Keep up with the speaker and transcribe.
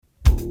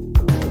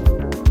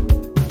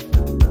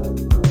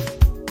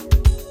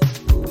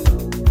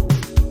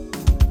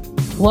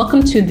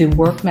Welcome to the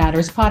Work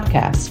Matters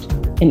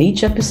podcast. In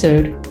each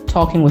episode,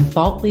 talking with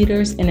thought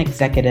leaders and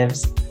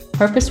executives,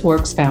 Purpose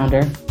Works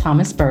founder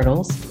Thomas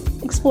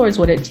Bertels explores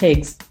what it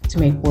takes to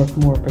make work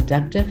more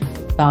productive,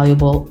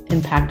 valuable,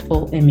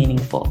 impactful, and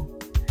meaningful.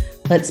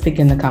 Let's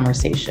begin the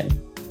conversation.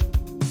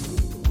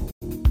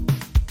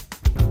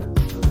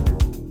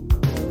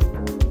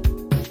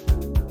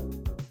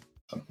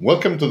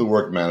 Welcome to the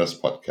Work Matters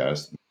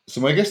podcast. So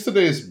my guest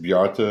today is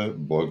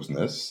Bjarte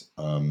Borgsnes.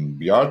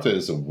 Bjarte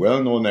is a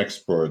well-known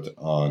expert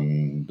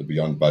on the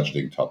beyond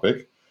budgeting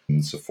topic.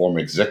 He's a former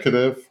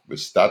executive with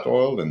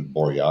Statoil and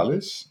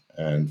Borealis,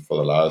 and for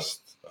the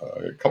last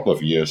couple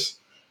of years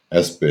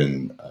has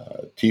been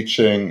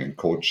teaching and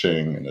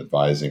coaching and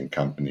advising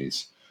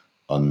companies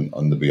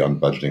on the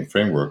beyond budgeting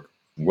framework.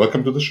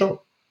 Welcome to the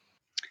show.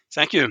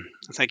 Thank you.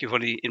 Thank you for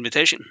the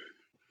invitation.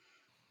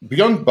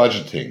 Beyond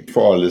budgeting,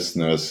 for our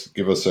listeners,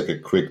 give us like a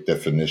quick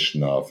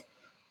definition of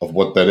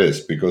what that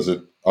is, because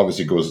it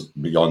obviously goes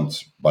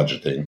beyond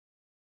budgeting,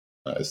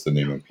 as the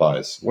name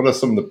implies. What are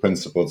some of the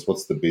principles?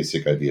 What's the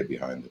basic idea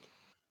behind it?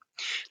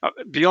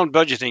 Beyond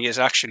budgeting is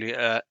actually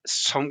a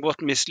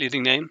somewhat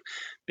misleading name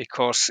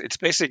because it's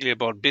basically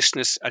about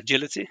business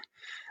agility.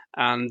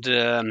 And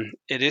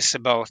it is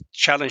about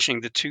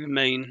challenging the two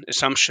main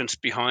assumptions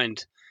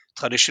behind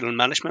traditional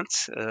management.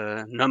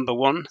 Number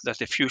one, that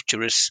the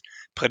future is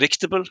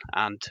predictable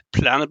and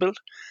plannable.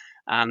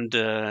 And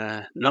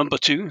number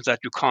two, that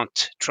you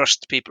can't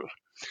trust people.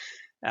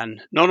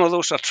 And none of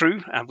those are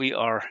true, and we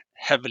are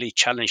heavily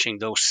challenging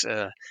those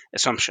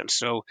assumptions.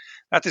 So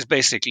that is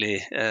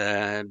basically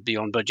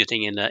beyond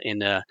budgeting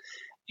in a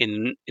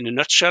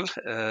nutshell.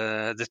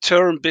 The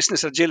term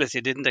business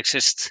agility didn't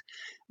exist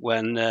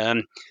when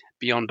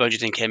beyond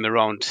budgeting came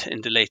around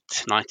in the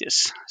late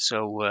 90s.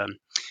 So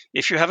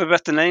if you have a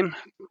better name,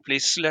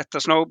 please let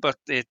us know, but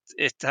it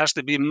has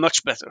to be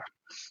much better,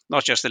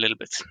 not just a little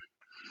bit.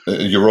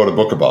 You wrote a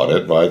book about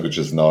it, right, which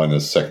is now in a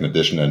second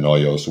edition, and now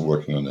you're also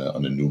working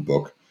on a new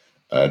book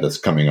that's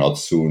coming out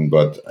soon.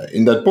 But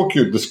in that book,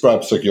 you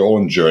describe like your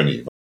own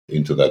journey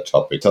into that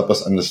topic. Help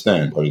us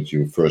understand, how did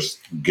you first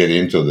get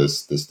into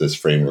this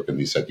framework and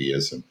these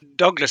ideas?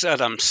 Douglas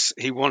Adams,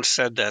 he once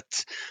said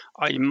that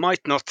I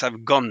might not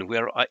have gone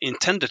where I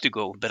intended to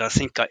go, but I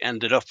think I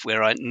ended up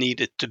where I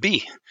needed to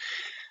be.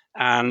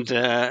 And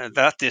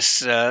that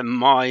is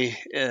my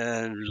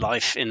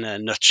life in a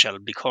nutshell,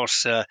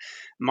 because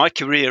my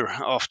career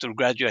after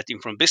graduating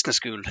from business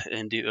school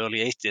in the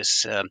early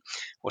 80s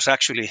was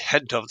actually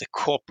head of the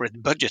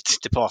corporate budget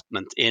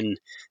department in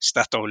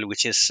Statoil,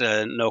 which is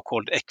now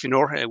called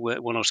Equinor,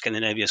 one of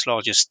Scandinavia's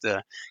largest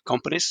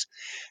companies.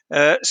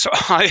 So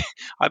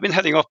I've been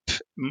heading up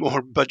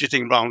more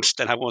budgeting rounds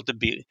than I want to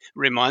be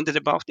reminded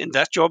about in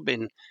that job,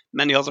 in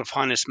many other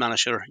finance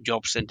manager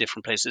jobs in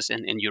different places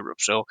in Europe.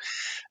 So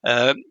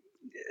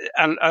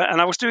and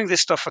I was doing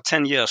this stuff for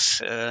 10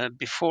 years.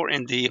 Before,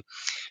 in the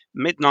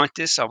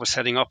mid-90s, I was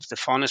heading up the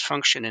finance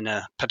function in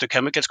a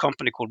petrochemicals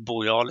company called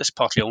Borealis,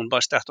 partly owned by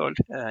Statoil,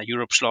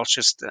 Europe's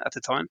largest at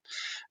the time.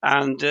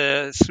 And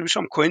through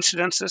some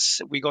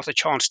coincidences, we got a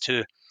chance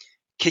to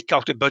kick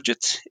out a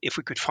budget if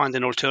we could find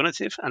an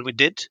alternative, and we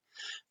did.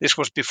 This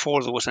was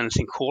before there was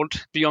anything called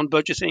beyond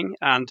budgeting,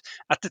 and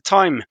at the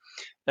time,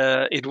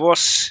 it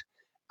was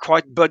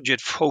quite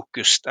budget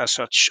focused as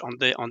such on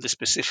the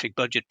specific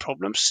budget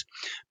problems.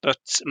 But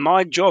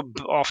my job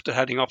after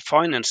heading up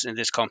finance in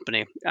this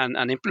company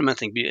and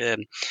implementing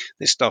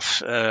this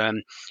stuff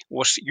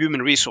was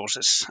human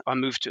resources. I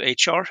moved to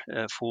HR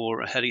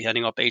for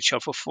heading up HR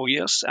for 4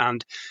 years,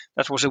 and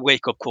that was a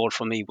wake-up call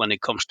for me when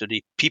it comes to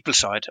the people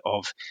side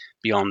of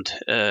beyond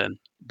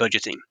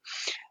budgeting.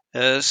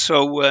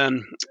 So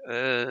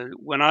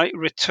when I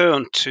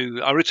returned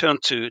to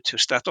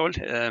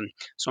Statoil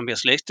some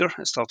years later,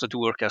 I started to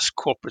work as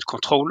corporate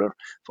controller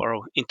for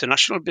our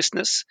international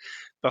business.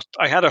 But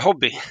I had a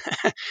hobby,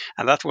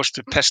 and that was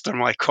to pester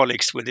my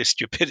colleagues with the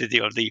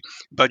stupidity of the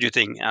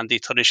budgeting and the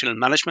traditional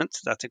management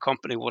that the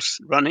company was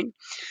running.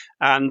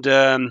 And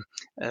in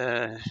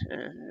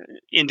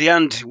the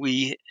end,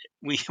 we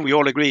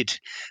all agreed,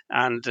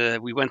 and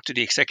we went to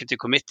the executive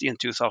committee in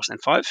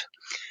 2005.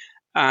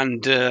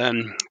 And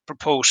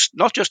proposed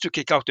not just to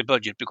kick out the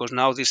budget, because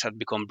now this had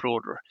become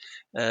broader.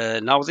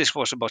 Now this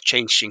was about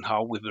changing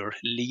how we were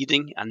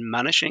leading and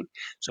managing.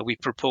 So we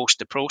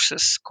proposed a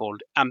process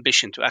called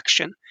Ambition to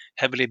Action,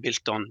 heavily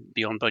built on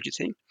beyond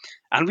budgeting.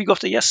 And we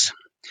got a yes.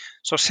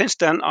 So since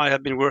then, I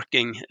have been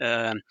working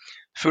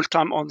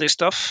full-time on this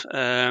stuff.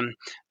 And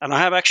I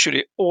have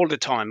actually all the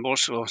time,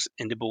 also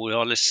in the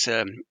Borealis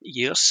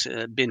years,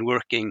 been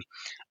working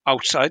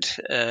outside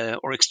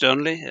or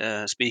externally,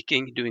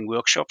 speaking, doing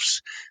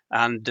workshops.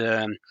 And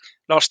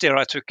last year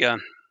I took a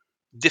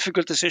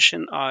difficult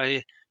decision.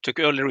 I took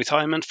early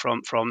retirement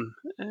from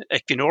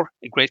Equinor,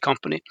 a great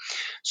company.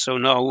 So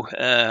now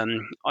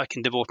I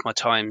can devote my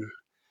time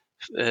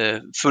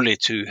fully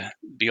to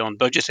beyond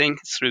budgeting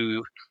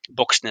through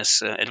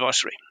Borgsnes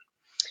Advisory.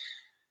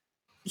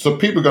 So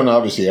people are going to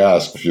obviously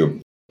ask, if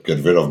you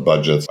get rid of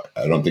budgets,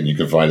 I don't think you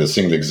can find a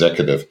single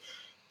executive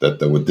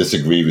that would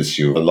disagree with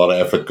you. A lot of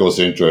effort goes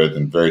into it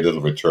and very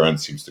little return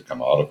seems to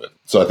come out of it.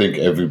 So I think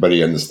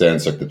everybody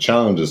understands like the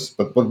challenges,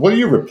 but what do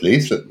you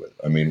replace it with?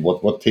 I mean,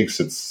 what takes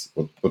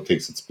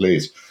its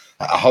place?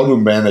 How do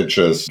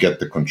managers get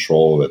the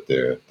control that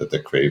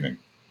they're craving?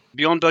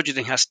 Beyond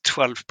Budgeting has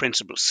 12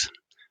 principles.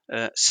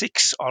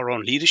 6 are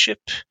on leadership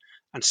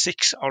and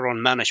 6 are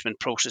on management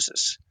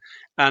processes.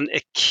 And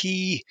a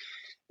key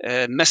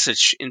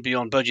message in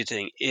Beyond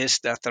Budgeting is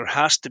that there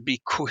has to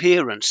be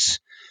coherence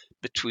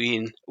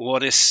between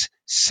what is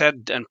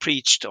said and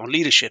preached on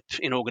leadership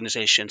in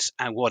organizations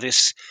and what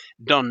is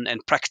done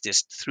and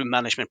practiced through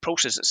management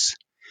processes.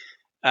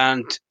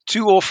 And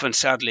too often,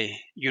 sadly,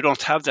 you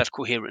don't have that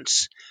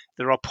coherence.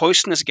 There are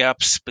poisonous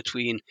gaps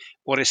between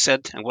what is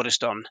said and what is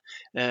done.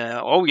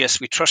 Oh yes,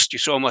 we trust you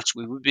so much.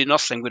 We would be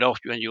nothing without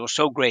you, and you're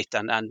so great.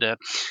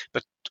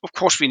 But of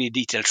course, we need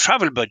detailed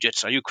travel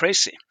budgets. Are you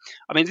crazy?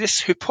 I mean, this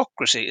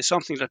hypocrisy is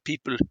something that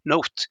people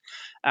note,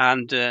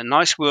 and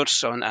nice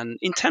words and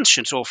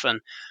intentions often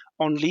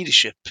on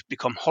leadership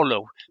become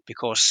hollow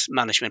because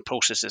management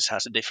processes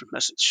has a different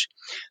message.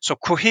 So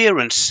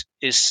coherence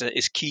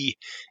is key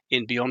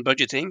in Beyond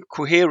Budgeting.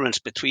 Coherence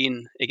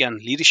between, again,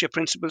 leadership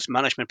principles,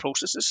 management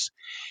processes.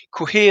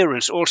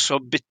 Coherence also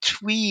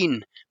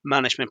between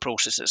management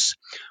processes,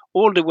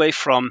 all the way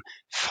from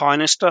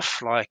finance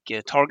stuff like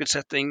target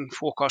setting,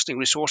 forecasting,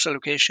 resource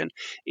allocation,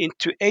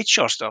 into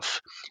HR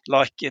stuff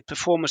like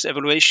performance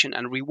evaluation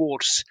and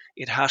rewards.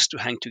 It has to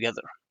hang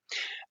together.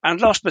 And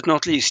last but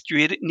not least,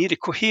 you need a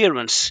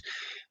coherence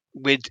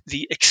with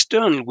the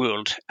external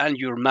world and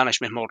your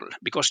management model,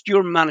 because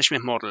your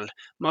management model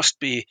must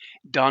be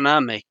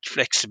dynamic,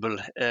 flexible,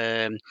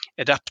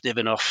 adaptive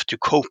enough to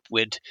cope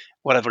with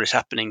whatever is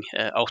happening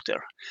out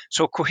there.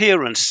 So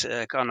coherence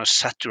kind of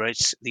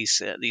saturates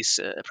these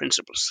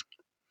principles.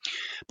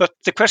 But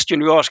the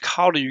question you ask,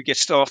 how do you get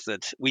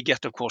started? We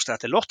get, of course,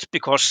 that a lot,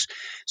 because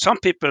some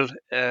people,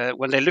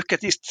 when they look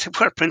at these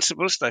 12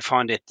 principles, they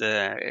find it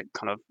a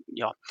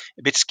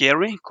bit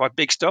scary, quite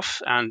big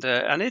stuff, and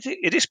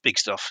it is big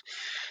stuff.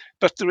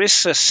 But there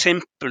is a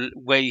simple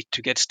way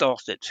to get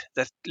started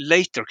that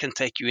later can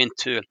take you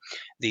into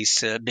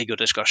these bigger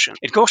discussions.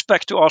 It goes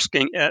back to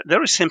asking a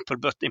very simple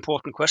but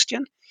important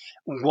question: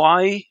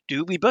 why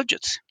do we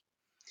budget?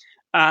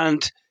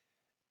 And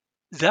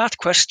that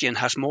question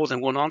has more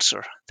than one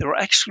answer. There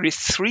are actually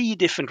 3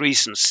 different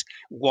reasons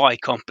why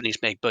companies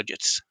make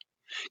budgets.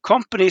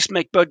 Companies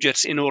make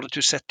budgets in order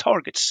to set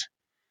targets: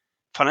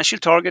 financial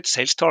targets,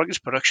 sales targets,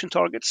 production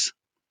targets.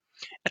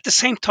 At the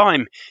same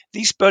time,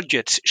 these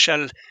budgets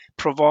shall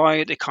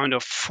provide a kind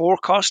of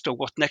forecast of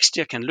what next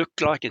year can look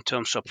like in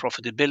terms of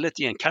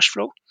profitability and cash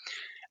flow.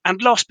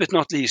 And last but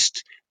not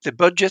least, the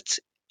budget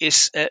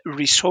is a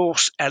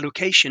resource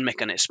allocation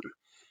mechanism.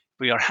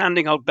 We are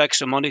handing out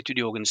bags of money to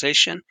the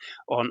organization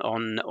on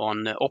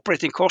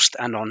operating cost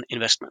and on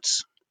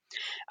investments.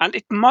 And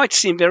it might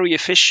seem very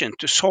efficient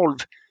to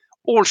solve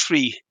all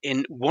 3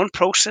 in one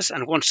process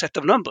and one set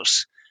of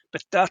numbers,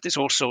 but that is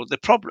also the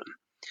problem.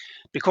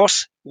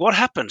 Because what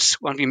happens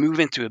when we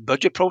move into a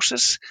budget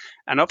process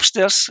and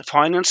upstairs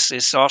finance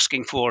is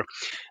asking for,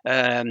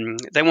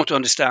 they want to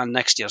understand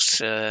next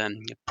year's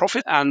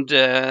profit, and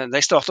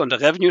they start on the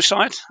revenue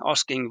side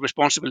asking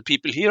responsible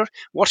people here,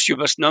 what's your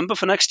best number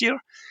for next year?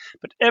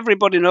 But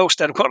everybody knows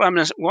that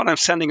what I'm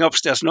sending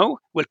upstairs now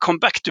will come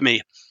back to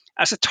me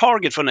as a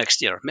target for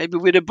next year, maybe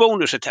with a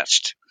bonus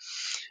attached.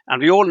 And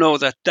we all know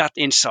that that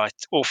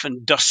insight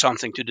often does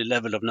something to the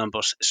level of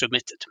numbers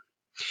submitted.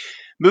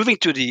 Moving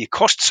to the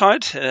cost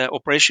side,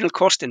 operational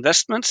cost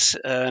investments,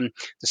 the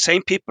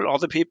same people,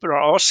 other people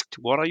are asked,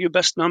 what are your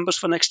best numbers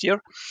for next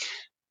year?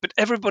 But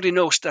everybody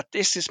knows that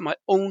this is my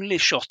only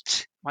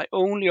shot, my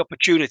only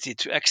opportunity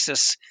to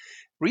access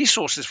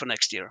resources for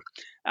next year.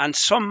 And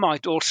some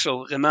might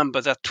also remember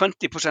that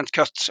 20%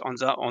 cut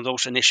on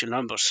those initial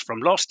numbers from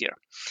last year.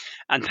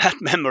 And that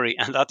memory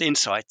and that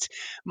insight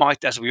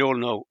might, as we all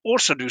know,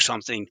 also do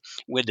something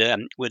with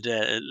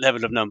the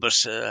level of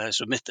numbers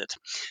submitted.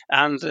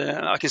 And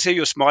I can see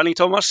you're smiling,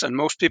 Thomas, and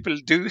most people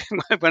do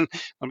when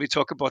we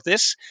talk about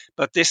this.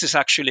 But this is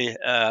actually,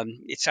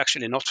 it's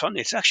actually not fun.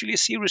 It's actually a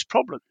serious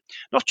problem,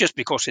 not just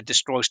because it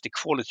destroys the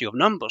quality of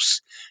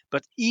numbers,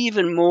 but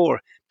even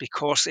more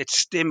because it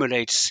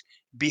stimulates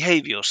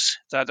behaviors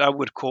that I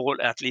would call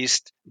at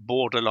least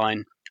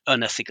borderline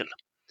unethical.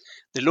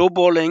 The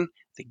lowballing,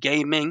 the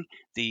gaming,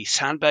 the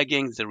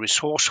sandbagging, the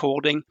resource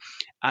hoarding,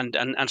 and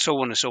so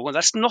on and so on.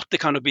 That's not the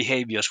kind of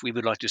behaviors we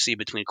would like to see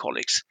between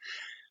colleagues.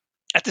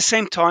 At the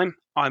same time,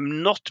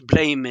 I'm not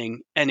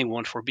blaming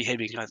anyone for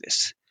behaving like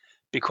this,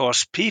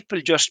 because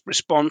people just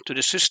respond to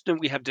the system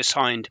we have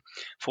designed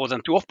for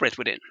them to operate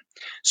within.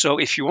 So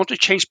if you want to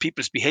change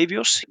people's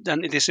behaviors,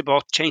 then it is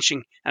about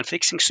changing and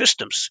fixing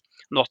systems,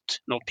 not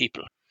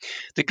people.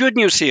 The good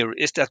news here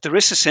is that there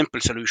is a simple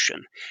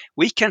solution.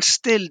 We can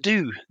still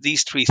do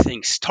these 3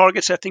 things: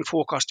 target setting,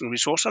 forecasting,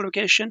 resource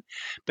allocation,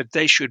 but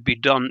they should be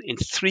done in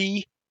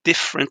 3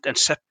 different and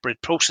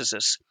separate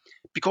processes,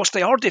 because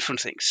they are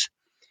different things.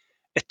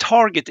 A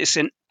target is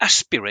an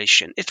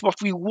aspiration. It's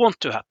what we want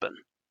to happen.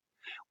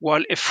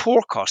 while a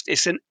forecast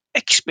is an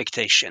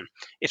expectation.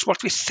 It's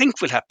what we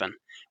think will happen,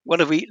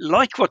 whether we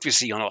like what we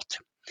see or not.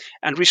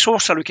 And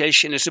resource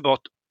allocation is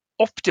about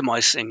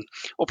optimization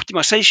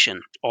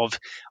of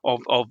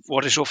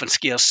what is often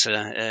scarce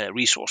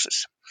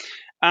resources.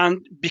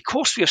 And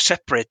because we have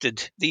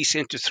separated these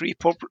into three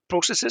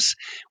processes,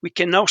 we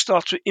can now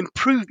start to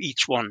improve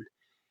each one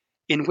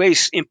in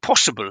ways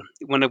impossible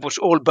when it was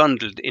all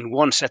bundled in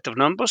one set of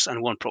numbers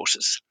and one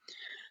process.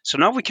 So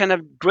now we can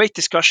have great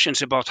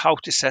discussions about how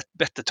to set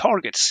better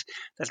targets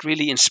that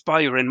really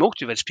inspire and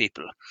motivates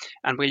people,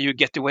 and where you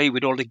get away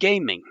with all the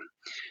gaming.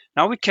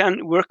 Now we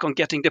can work on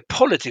getting the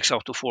politics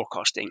out of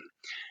forecasting.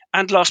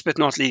 And last but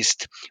not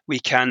least, we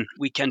can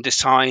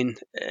design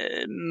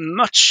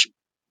much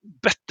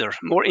better,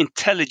 more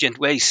intelligent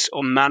ways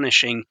of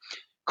managing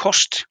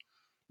cost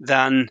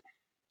than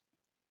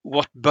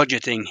what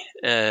budgeting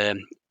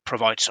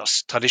provides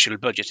us, traditional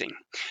budgeting.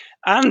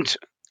 And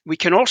we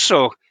can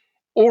also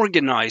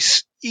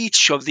organize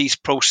each of these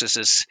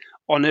processes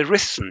on a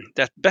rhythm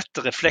that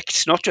better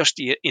reflects not just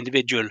the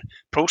individual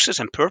process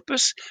and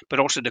purpose, but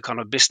also the kind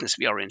of business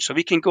we are in. So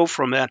we can go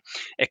from a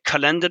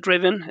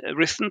calendar-driven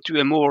rhythm to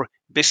a more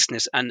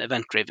business and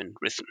event-driven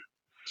rhythm.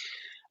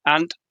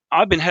 And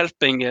I've been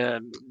helping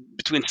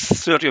between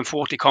 30 and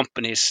 40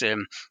 companies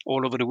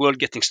all over the world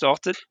getting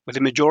started. With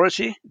the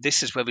majority,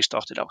 this is where we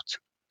started out.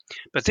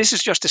 But this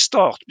is just a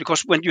start,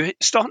 because when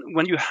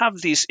you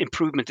have these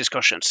improvement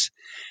discussions,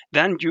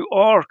 then you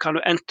are kind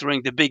of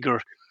entering the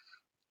bigger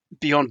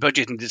beyond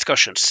budgeting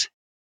discussions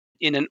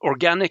in an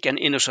organic and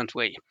innocent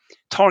way.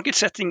 Target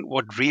setting,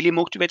 what really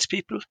motivates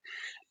people.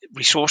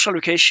 Resource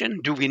allocation,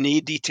 do we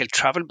need detailed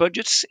travel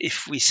budgets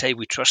if we say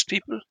we trust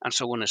people, and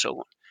so on and so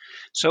on.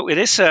 So it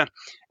is a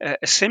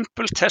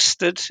simple,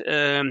 tested,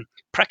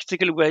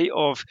 practical way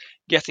of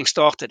getting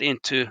started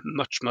into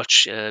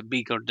much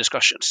bigger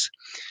discussions.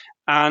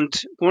 And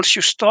once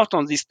you start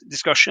on these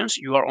discussions,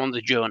 you are on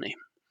the journey.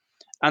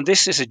 And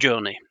this is a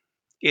journey.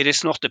 It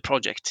is not a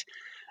project.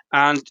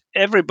 And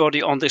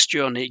everybody on this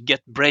journey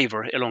get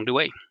braver along the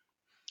way.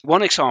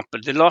 One example,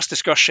 the last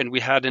discussion we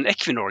had in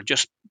Equinor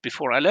just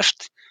before I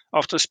left,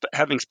 after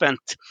having spent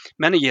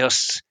many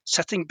years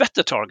setting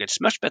better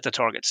targets, much better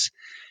targets,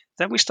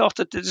 then we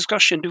started the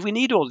discussion, do we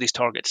need all these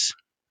targets?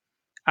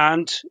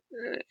 And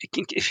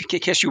in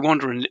case you're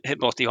wondering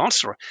about the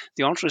answer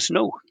is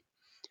no.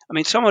 I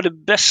mean, some of the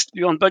best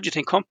beyond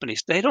budgeting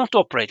companies, they don't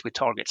operate with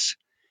targets.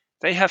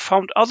 They have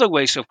found other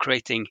ways of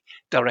creating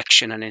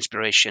direction and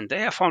inspiration. They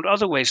have found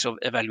other ways of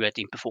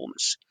evaluating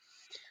performance.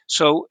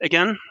 So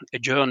again, a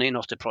journey,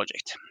 not a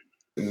project.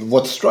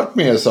 What struck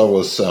me as I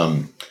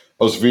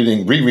was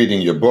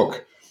rereading your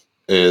book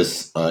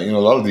is, a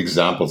lot of the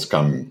examples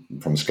come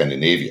from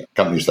Scandinavia.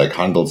 Companies like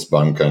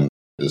Handelsbanken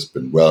has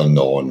been well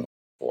known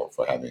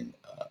for having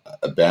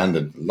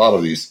abandoned a lot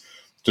of these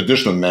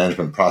traditional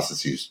management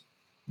processes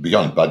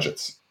beyond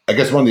budgets. I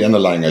guess one of the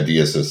underlying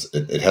ideas is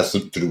it has to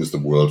do with the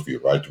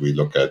worldview, right? We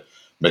look at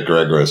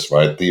McGregor's,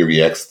 right,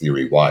 theory X,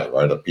 theory Y,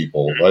 right? Are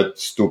people right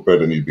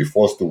stupid and need to be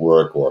forced to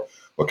work, or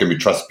can we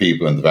trust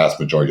people? And the vast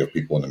majority of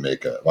people want to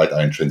make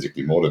are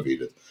intrinsically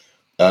motivated.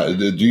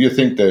 Do you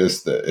think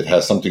it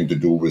has something to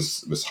do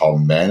with how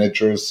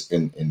managers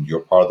in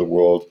your part of the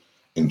world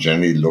in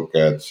generally look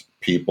at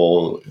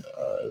people,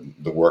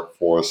 the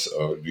workforce?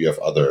 Or do you have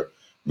other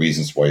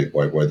reasons why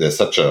there's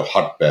such a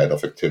hotbed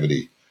of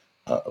activity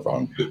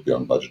around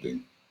beyond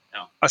budgeting?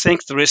 I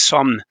think there is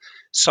some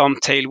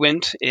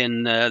tailwind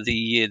in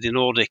the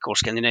Nordic or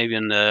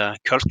Scandinavian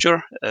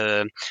culture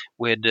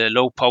with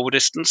low power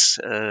distance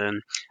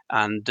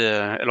and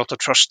a lot of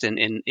trust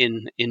in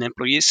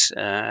employees,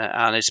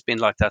 and it's been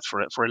like that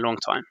for a long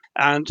time.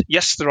 And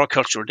yes, there are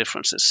cultural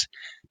differences,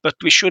 but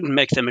we shouldn't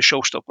make them a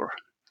showstopper.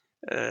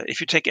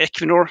 If you take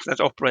Equinor,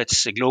 that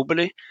operates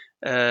globally,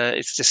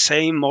 it's the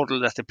same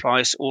model that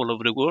applies all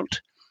over the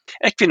world.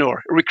 Equinor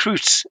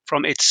recruits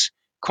from its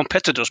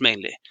competitors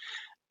mainly,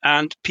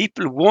 and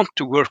people want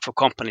to work for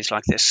companies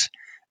like this.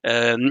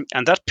 And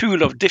that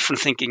pool of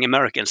different thinking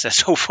Americans has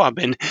so far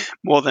been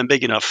more than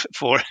big enough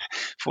for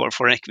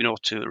Equinor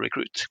to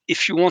recruit.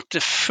 If you want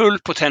the full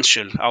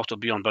potential out of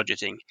beyond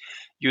budgeting,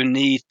 you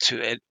need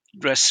to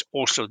address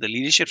also the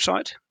leadership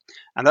side.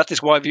 And that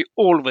is why we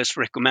always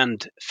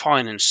recommend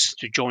finance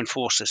to join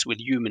forces with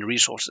human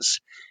resources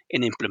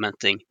in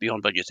implementing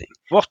beyond budgeting.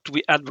 What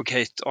we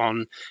advocate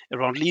on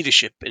around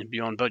leadership in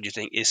beyond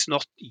budgeting is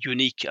not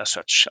unique as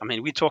such. I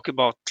mean, we talk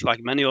about, like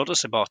many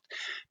others, about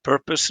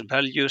purpose,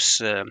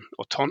 values,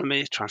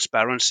 autonomy,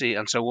 transparency,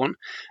 and so on.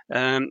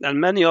 And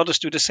many others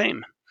do the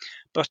same.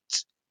 But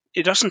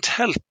it doesn't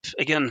help,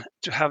 again,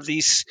 to have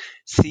these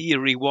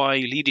theory Y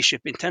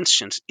leadership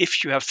intentions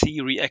if you have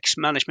theory X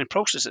management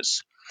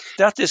processes.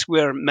 That is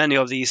where many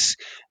of these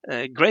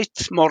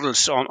great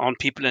models on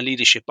people and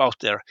leadership out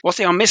there, what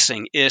they are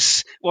missing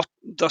is what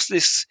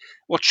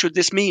should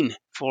this mean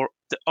for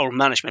our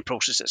management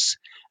processes.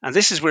 And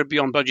this is where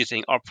Beyond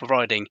Budgeting are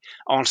providing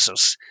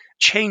answers,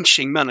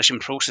 changing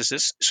management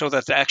processes so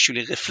that they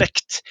actually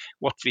reflect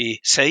what we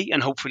say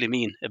and hopefully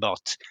mean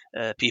about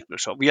people.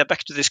 So we are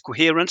back to this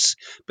coherence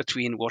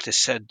between what is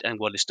said and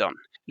what is done.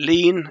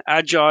 Lean,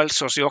 agile,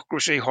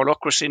 sociocracy,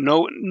 holacracy,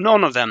 no,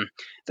 none of them,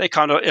 they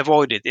kind of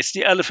avoid it. It's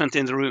the elephant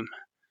in the room,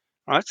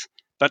 right?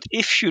 But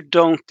if you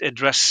don't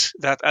address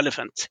that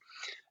elephant,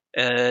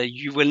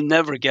 you will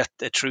never get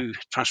a true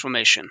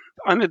transformation.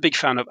 I'm a big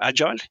fan of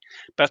agile,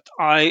 but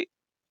I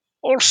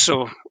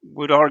also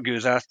would argue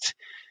that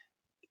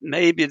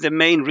maybe the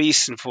main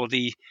reason for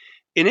the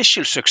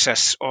initial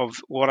success of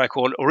what I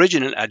call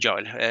original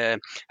agile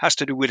has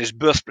to do with its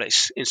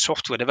birthplace in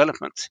software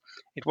development.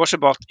 It was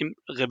about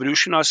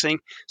revolutionizing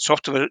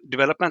software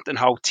development and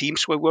how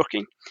teams were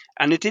working,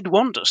 and it did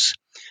wonders.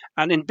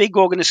 And in big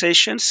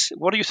organizations,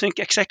 what do you think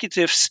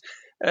executives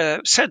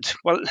said?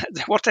 Well,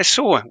 what they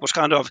saw was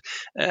kind of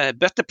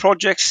better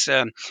projects,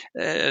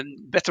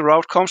 better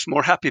outcomes,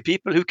 more happy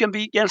people. Who can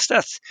be against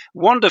that?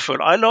 Wonderful.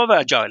 I love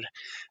agile.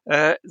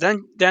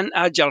 Then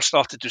agile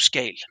started to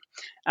scale,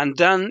 and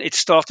then it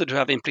started to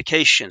have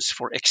implications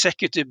for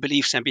executive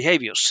beliefs and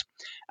behaviors,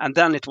 and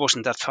then it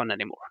wasn't that fun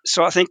anymore.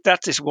 So I think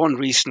that is one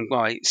reason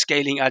why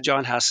scaling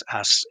agile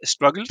has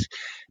struggled.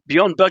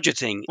 Beyond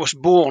Budgeting was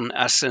born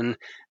as an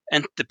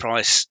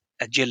enterprise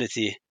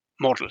agility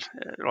model,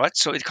 right?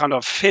 So it kind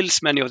of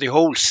fills many of the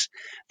holes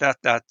that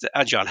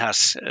agile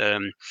has.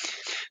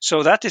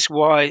 So that is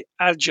why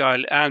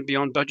agile and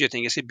Beyond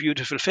Budgeting is a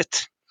beautiful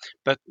fit.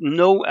 But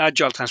no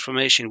agile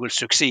transformation will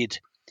succeed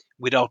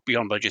without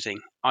Beyond Budgeting,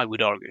 I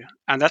would argue.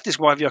 And that is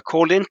why we are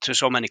called into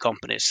so many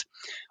companies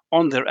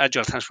on their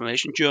agile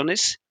transformation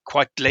journeys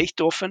quite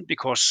late often,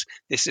 because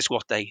this is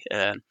what they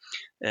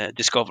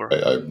discover.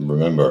 I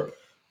remember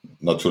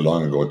not too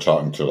long ago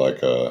talking to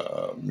like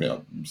a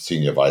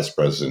senior vice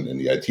president in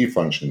the IT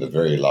function in a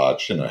very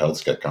large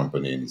healthcare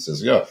company, and he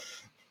says, "Yeah,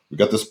 we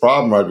got this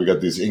problem, right? We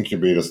got these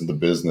incubators in the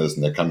business,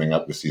 and they're coming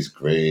up with these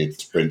great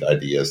sprint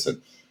ideas,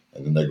 and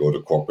then they go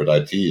to corporate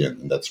IT,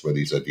 and that's where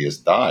these ideas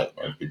die.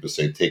 Right? People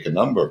say, take a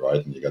number,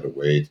 right? And you got to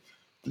wait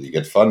till you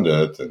get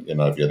funded. And,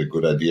 if you had a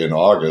good idea in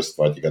August,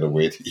 right, you got to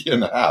wait a year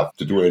and a half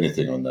to do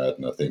anything on that.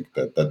 And I think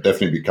that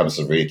definitely becomes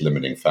a rate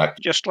limiting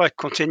factor. Just like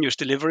continuous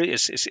delivery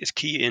is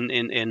key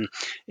in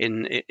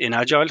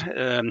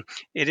Agile.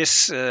 It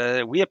is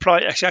we apply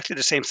exactly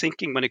the same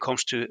thinking when it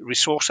comes to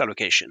resource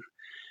allocation,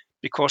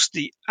 because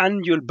the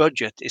annual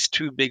budget is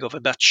too big of a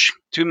batch,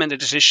 too many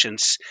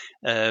decisions,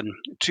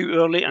 too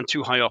early and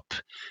too high up.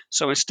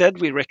 So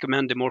instead, we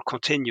recommend a more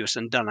continuous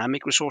and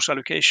dynamic resource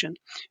allocation.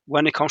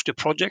 When it comes to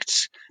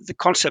projects, the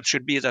concept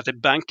should be that the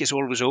bank is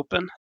always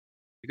open.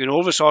 You can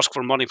always ask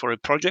for money for a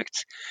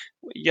project.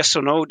 Yes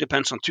or no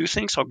depends on two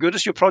things: how good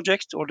is your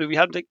project, or do we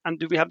have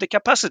the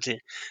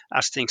capacity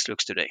as things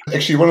looks today?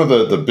 Actually, one of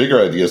the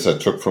bigger ideas I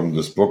took from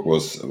this book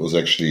was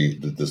actually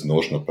this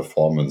notion of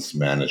performance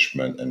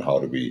management, and how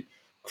do we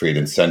create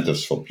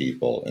incentives for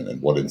people,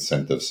 and what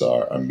incentives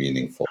are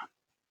meaningful.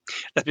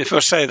 Let me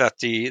first say that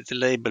the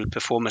label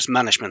performance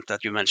management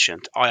that you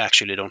mentioned, I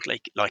actually don't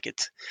like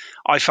it.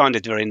 I find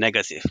it very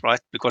negative,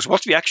 right? Because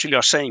what we actually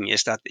are saying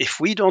is that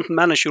if we don't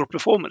manage your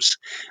performance,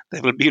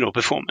 there will be no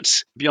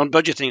performance. Beyond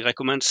Budgeting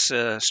recommends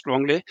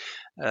strongly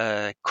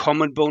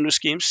common bonus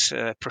schemes,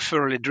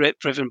 preferably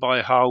driven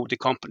by how the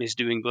company is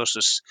doing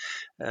versus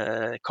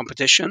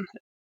competition.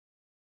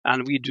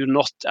 And we do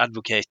not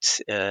advocate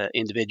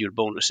individual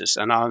bonuses.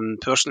 And I'm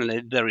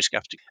personally very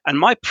skeptical. And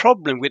my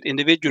problem with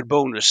individual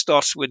bonus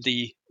starts with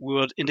the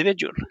word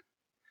individual.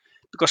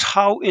 Because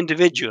how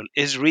individual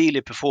is really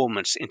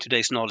performance in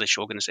today's knowledge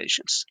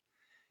organizations?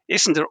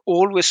 Isn't there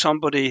always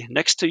somebody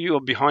next to you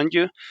or behind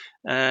you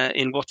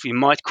in what we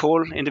might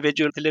call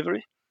individual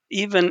delivery?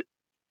 Even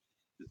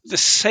the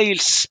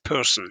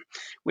salesperson,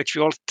 which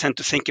we all tend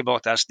to think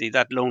about as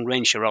that lone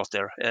ranger out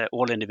there,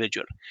 all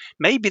individual.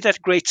 Maybe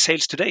that great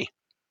sales today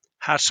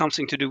has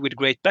something to do with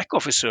great back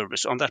office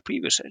service on that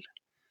previous sale.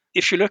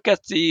 If you look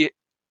at the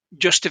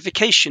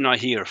justification I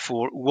hear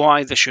for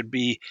why there should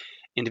be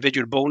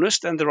individual bonus,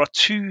 then there are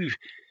two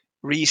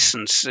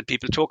reasons that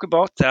people talk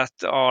about that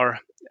are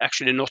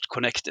actually not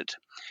connected.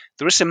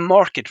 There is a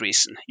market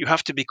reason. You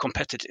have to be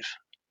competitive.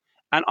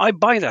 And I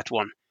buy that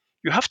one.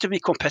 You have to be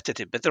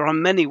competitive, but there are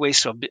many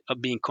ways of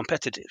being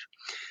competitive.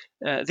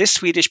 This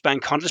Swedish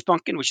bank,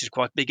 Handelsbanken, which is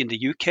quite big in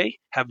the UK,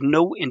 have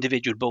no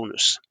individual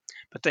bonus.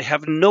 But they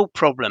have no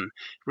problem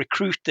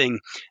recruiting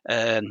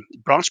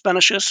branch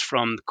managers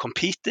from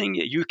competing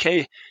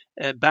UK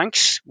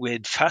banks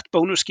with fat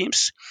bonus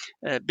schemes,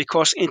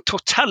 because in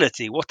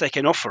totality, what they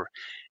can offer,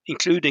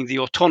 including the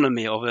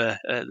autonomy of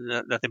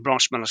that the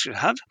branch managers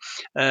have,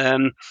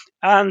 and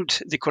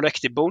the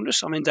collective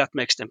bonus, that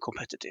makes them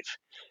competitive.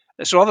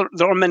 So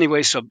there are many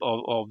ways of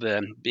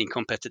being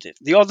competitive.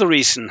 The other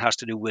reason has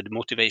to do with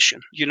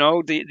motivation.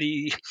 I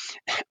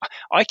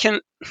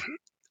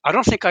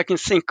don't think I can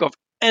think of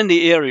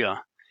any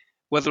area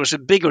where there is a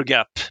bigger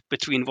gap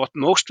between what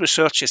most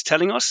research is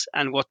telling us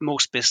and what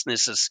most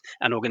businesses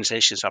and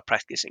organizations are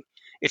practicing.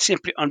 It's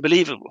simply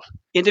unbelievable.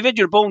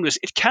 Individual bonus,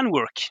 it can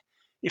work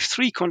if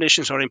three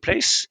conditions are in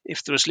place,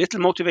 if there is little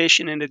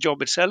motivation in the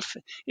job itself,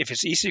 if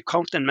it's easy to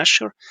count and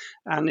measure,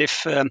 and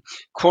if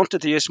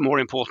quantity is more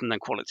important than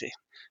quality.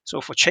 So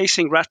for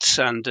chasing rats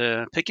and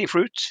picking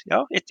fruit,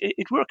 yeah,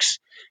 it works.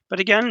 But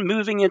again,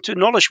 moving into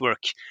knowledge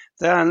work,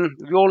 then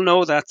we all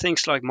know that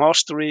things like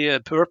mastery,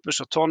 purpose,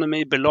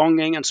 autonomy,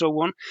 belonging, and so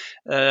on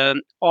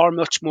are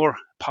much more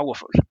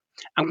powerful.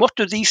 And what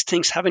do these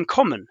things have in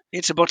common?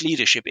 It's about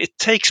leadership. It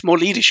takes more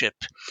leadership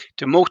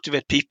to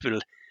motivate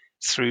people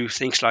through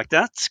things like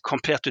that,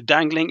 compared to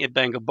dangling a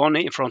bag of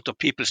money in front of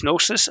people's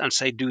noses and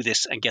say, do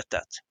this and get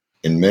that.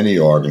 In many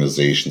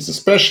organizations,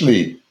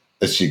 especially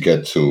as you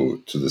get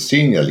to the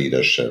senior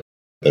leadership,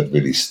 that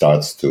really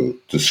starts to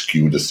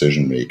skew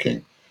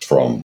decision-making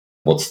from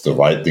what's the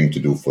right thing to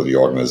do for the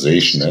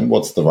organization and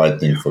what's the right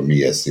thing for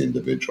me as the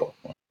individual.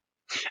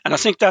 And I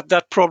think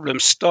that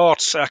problem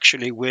starts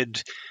actually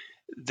with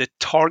the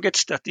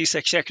targets that these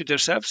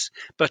executives have,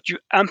 but you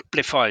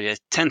amplify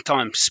it 10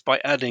 times by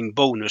adding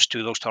bonus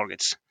to those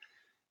targets.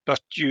 But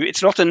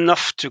it's not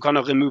enough to kind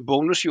of remove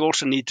bonus. You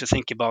also need to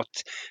think about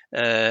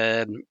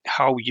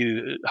how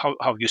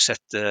you set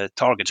the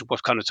targets,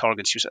 what kind of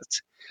targets you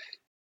set.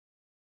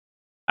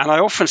 And I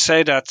often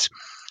say that,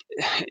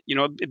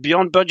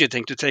 beyond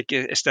budgeting, to take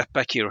a step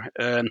back here,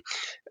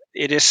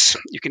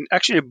 you can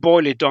actually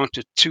boil it down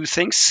to two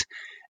things.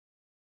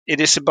 It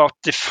is about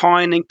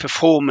defining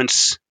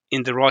performance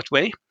in the right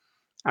way,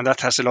 and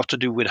that has a lot to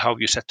do with how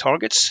you set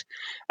targets.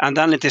 And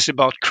then it is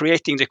about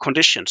creating the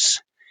conditions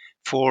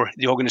for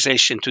the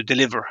organization to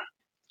deliver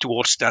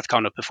towards that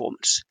kind of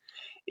performance.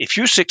 If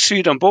you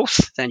succeed on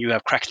both, then you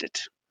have cracked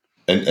it.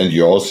 And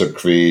you also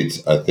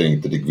create, I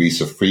think, the degrees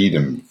of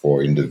freedom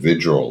for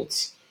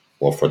individuals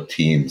or for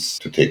teams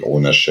to take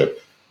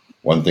ownership.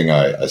 One thing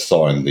I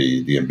saw in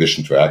the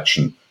Ambition to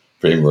Action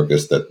framework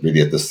is that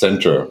really at the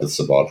center, it's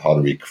about how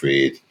do we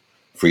create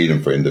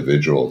freedom for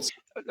individuals.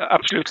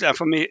 Absolutely. And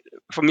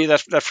for me,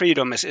 that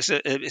freedom is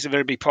a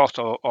very big part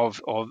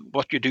of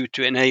what you do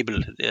to enable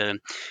the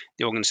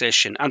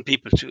organization and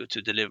people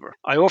to deliver.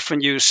 I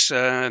often use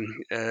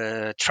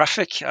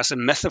traffic as a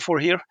metaphor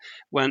here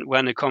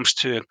when it comes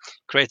to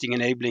creating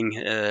enabling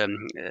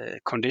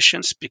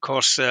conditions,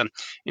 because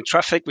in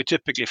traffic we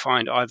typically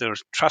find either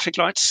traffic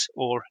lights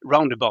or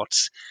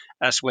roundabouts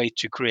as way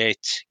to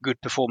create good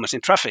performance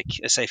in traffic,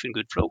 a safe and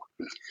good flow.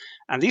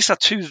 And these are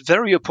two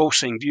very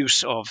opposing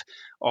views of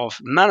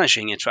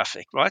managing in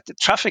traffic, right? The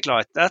traffic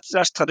light,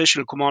 that's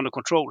traditional command and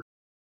control.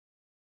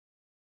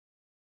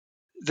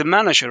 The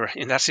manager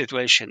in that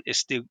situation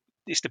is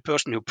the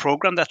person who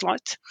programmed that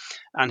light,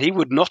 and he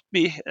would not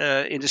be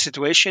in the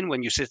situation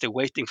when you sit there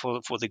waiting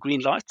for the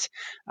green light,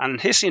 and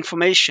his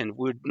information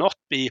would not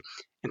be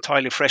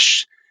entirely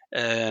fresh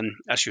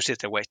as you sit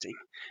there waiting.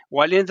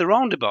 While in the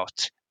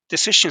roundabout,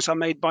 decisions are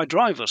made by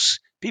drivers,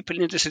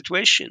 people in the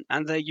situation,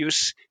 and they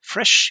use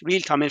fresh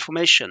real-time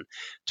information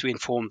to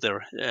inform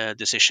their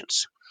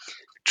decisions.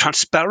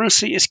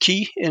 Transparency is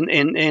key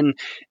in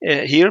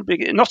here,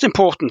 not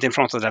important in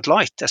front of that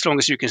light, as long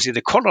as you can see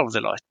the color of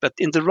the light. But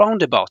in the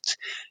roundabout,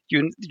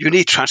 you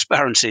need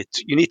transparency.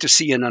 You need to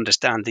see and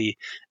understand the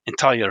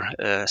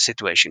entire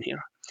situation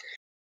here.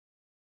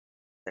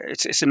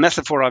 It's a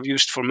metaphor I've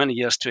used for many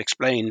years to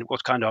explain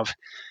what kind of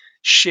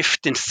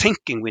shift in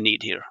thinking we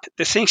need here.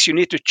 The things you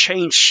need to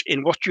change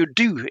in what you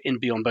do in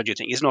Beyond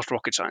Budgeting is not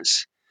rocket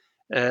science.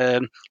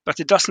 But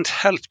it doesn't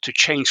help to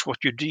change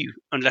what you do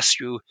unless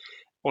you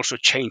also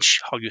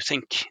change how you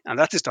think. And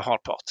that is the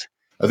hard part.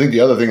 I think the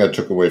other thing I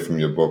took away from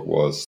your book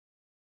was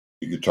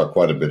you talk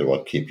quite a bit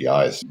about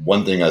KPIs.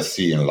 One thing I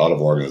see in a lot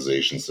of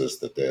organizations is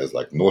that there's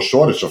like no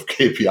shortage of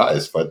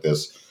KPIs, but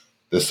there's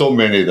so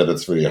many that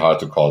it's really hard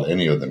to call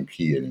any of them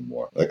key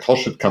anymore. Like, how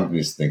should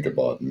companies think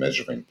about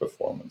measuring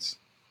performance?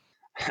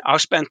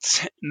 I've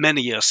spent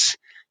many years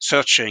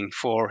searching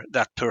for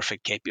that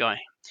perfect KPI.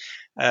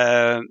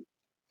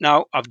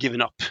 Now I've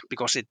given up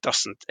because it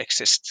doesn't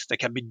exist. There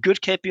can be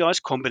good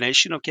KPIs,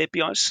 combination of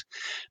KPIs,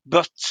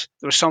 but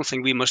there's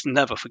something we must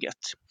never forget.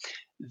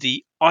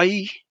 The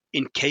I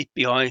in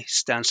KPI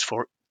stands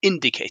for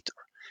indicator.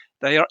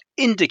 They are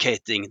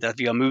indicating that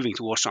we are moving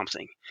towards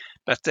something,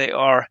 but they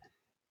are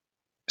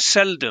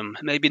seldom,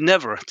 maybe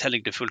never,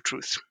 telling the full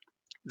truth.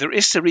 There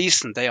is a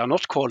reason they are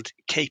not called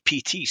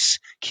KPTs,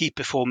 key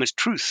performance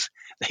truth.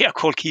 They are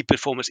called key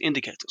performance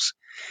indicators.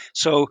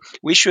 So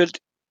we should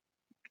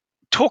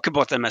talk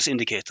about them as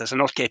indicators and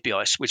not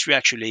KPIs, which we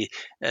actually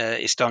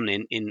is done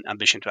in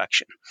Ambition to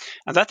Action.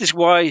 And that is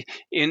why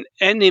in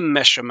any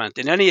measurement,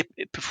 in any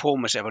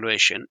performance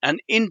evaluation, an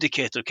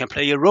indicator can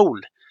play a role,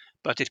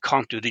 but it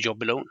can't do the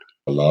job alone.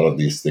 A lot of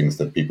these things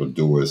that people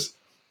do is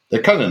they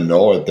kind of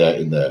know it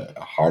in the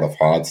heart of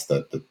hearts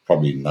that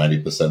probably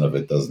 90% of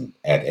it doesn't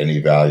add any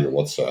value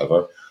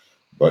whatsoever.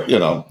 But,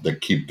 they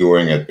keep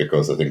doing it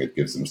because I think it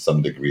gives them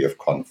some degree of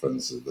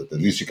confidence that at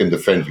least you can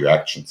defend your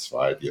actions,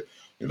 right?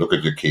 You look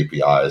at your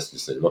KPIs, you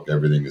say, look,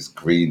 everything is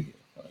green here,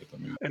 right?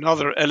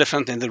 Another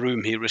elephant in the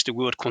room here is the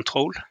word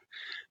control,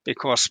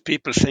 because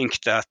people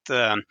think that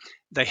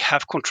they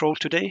have control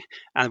today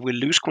and will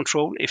lose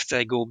control if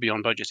they go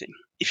beyond budgeting.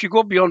 If you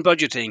go beyond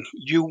budgeting,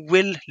 you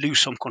will lose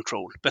some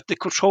control, but the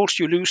controls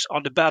you lose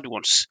are the bad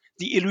ones,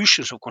 the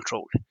illusions of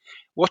control.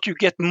 What you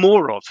get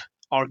more of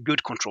are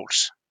good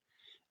controls.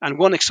 And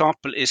one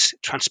example is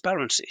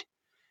transparency,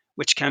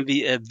 which can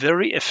be a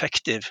very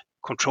effective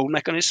control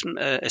mechanism,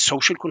 a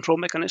social control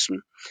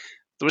mechanism.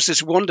 There was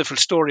this wonderful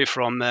story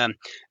from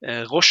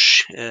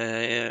Roche,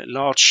 a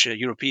large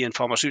European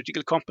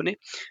pharmaceutical company,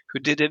 who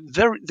did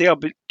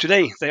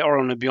today they are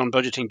on a beyond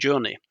budgeting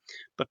journey.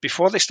 But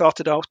before they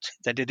started out,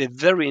 they did a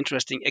very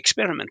interesting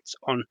experiment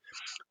on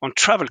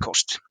travel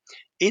cost.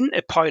 In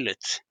a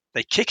pilot,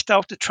 they kicked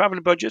out the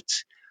travel budget,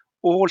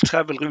 all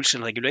travel rules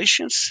and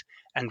regulations,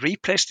 and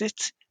replaced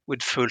it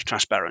with full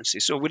transparency.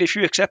 So with a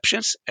few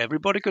exceptions,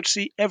 everybody could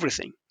see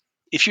everything.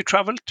 If you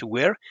travel, to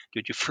where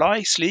did you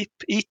fly, sleep,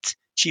 eat,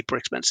 cheap or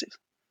expensive?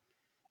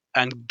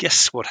 And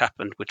guess what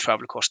happened with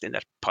travel cost in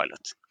that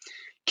pilot?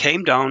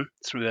 Came down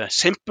through a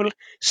simple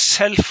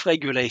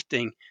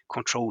self-regulating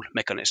control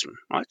mechanism,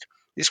 right?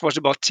 This was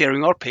about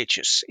tearing our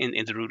pages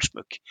in the rules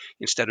book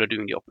instead of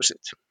doing the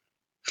opposite.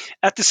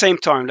 At the same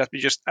time, let me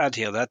just add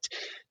here that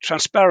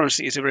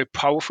transparency is a very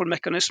powerful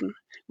mechanism,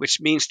 which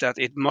means that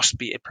it must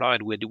be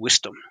applied with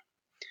wisdom.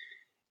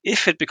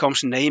 If it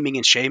becomes naming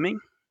and shaming,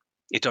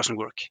 it doesn't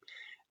work.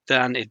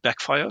 Then it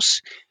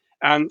backfires.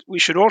 And we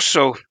should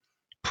also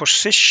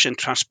position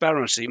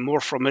transparency more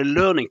from a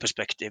learning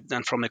perspective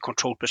than from a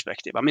control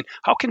perspective. I mean,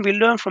 how can we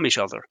learn from each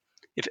other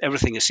if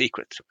everything is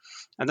secret?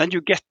 And then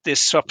you get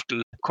this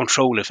subtle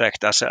control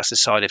effect as a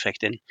side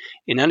effect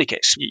in any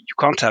case. You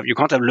can't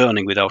have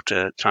learning without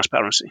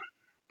transparency.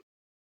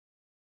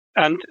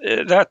 And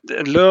that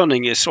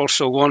learning is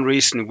also one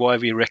reason why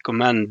we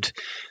recommend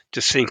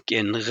to think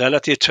in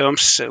relative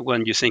terms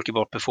when you think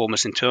about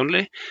performance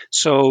internally.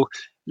 So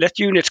let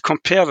units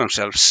compare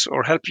themselves,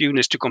 or help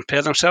units to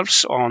compare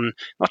themselves on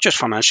not just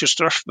financial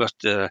stuff, but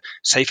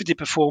safety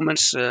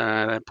performance,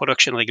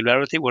 production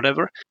regularity,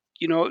 whatever.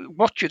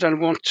 What you then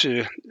want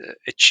to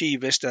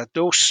achieve is that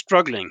those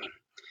struggling,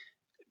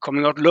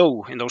 coming out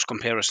low in those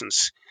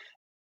comparisons,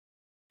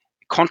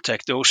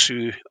 contact those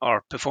who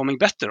are performing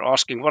better,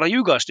 asking, what are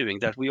you guys doing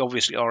that we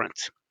obviously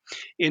aren't?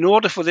 In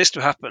order for this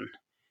to happen,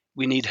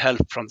 we need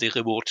help from the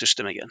reward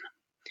system again.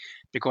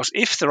 Because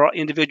if there are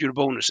individual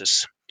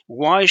bonuses,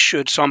 why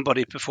should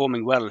somebody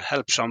performing well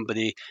help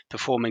somebody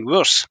performing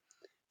worse?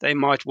 They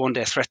might one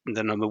day threaten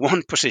the number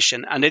one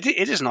position, and it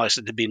is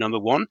nicer to be number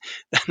one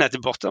than at the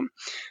bottom.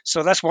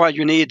 So that's why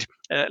you need,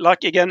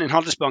 like again in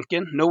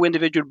Handelsbanken, no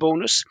individual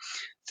bonus.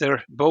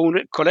 Their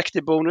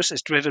collective bonus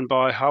is driven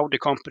by how the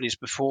company is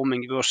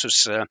performing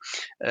versus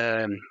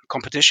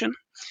competition,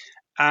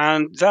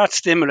 and that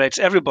stimulates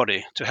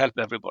everybody to help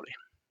everybody.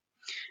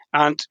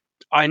 And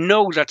I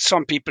know that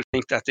some people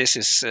think that this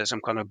is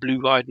some kind of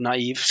blue-eyed,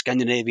 naive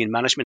Scandinavian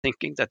management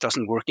thinking that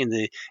doesn't work in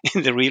the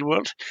real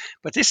world.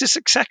 But this is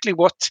exactly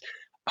what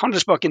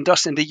Handelsbanken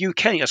does in the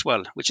UK as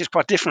well, which is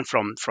quite different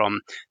from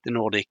the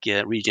Nordic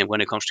region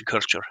when it comes to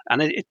culture.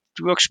 And it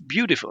works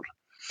beautiful.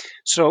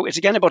 So it's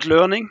again about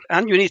learning,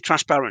 and you need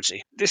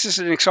transparency. This is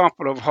an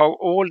example of how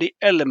all the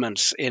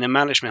elements in a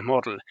management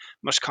model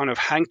must kind of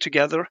hang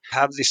together,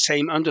 have the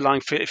same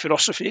underlying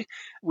philosophy,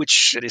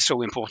 which is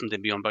so important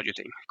in beyond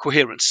budgeting,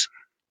 coherence.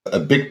 A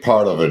big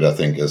part of it, I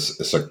think, is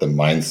like the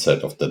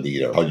mindset of the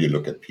leader, how you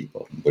look at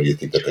people, what do you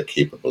think that they're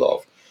capable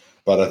of.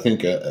 But I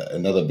think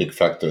another big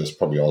factor is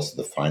probably also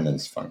the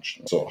finance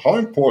function. So how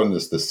important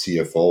is the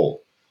CFO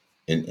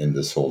in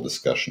this whole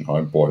discussion? How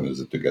important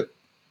is it to get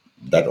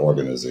that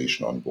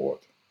organization on board?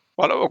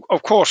 Well,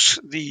 of course,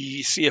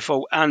 the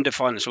CFO and the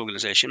finance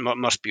organization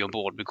must be on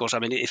board, because, I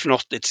mean, if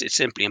not, it's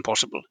simply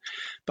impossible.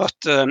 But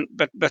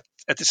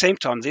at the same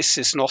time, this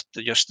is not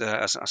just,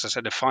 as I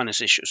said, a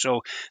finance issue.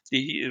 So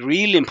the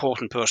really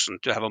important person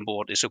to have on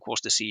board is, of course,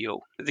 the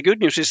CEO. The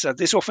good news is that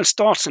this often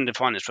starts in the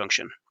finance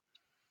function,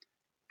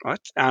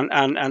 right?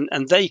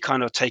 And they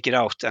kind of take it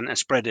out and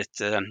spread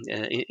it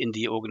in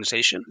the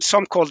organization.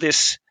 Some call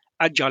this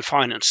agile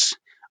finance.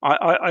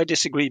 I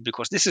disagree,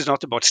 because this is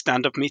not about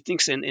stand-up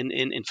meetings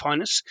in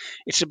finance.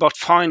 It's about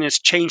finance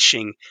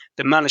changing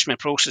the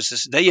management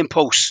processes they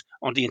impose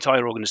on the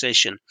entire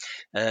organization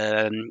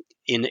to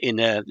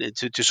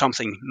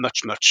something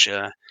much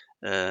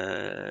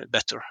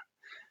better.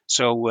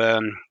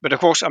 So, but of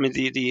course, I mean,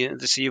 the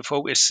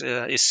CFO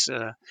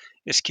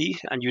is key,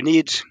 and you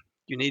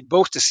need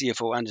both the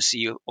CFO and the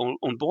CEO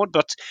on board.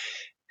 But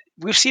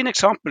we've seen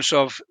examples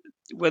of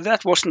where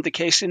that wasn't the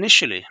case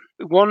initially.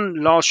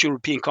 One large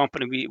European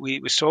company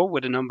we saw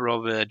with a number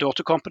of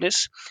daughter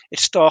companies, it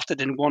started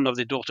in one of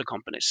the daughter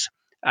companies,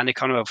 and it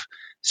kind of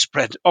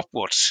spread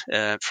upwards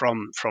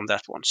from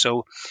that one.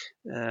 So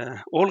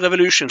all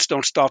revolutions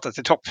don't start at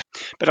the top.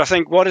 But I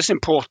think what is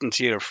important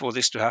here for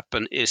this to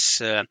happen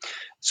is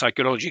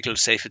psychological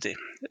safety,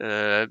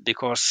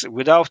 because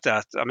without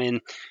that, I mean,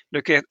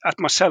 look at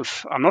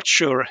myself. I'm not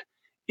sure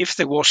if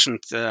there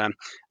wasn't a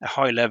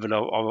high level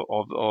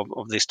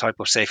of this type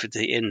of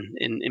safety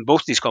in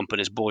both these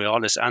companies,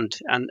 Borealis and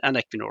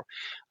Equinor,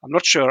 I'm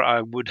not sure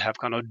I would have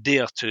kind of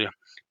dared to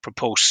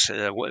propose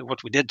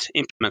what we did,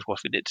 implement what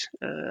we did.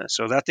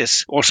 So that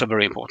is also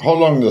very important. How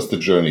long does the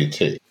journey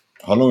take?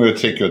 How long will it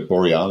take you at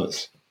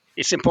Borealis?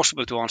 It's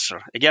impossible to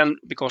answer, again,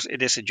 because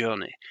it is a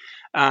journey.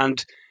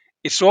 And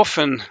it's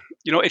often,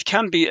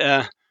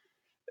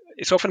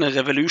 it's often a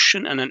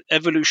revolution and an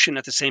evolution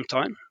at the same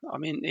time. I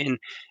mean,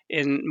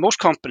 in most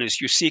companies,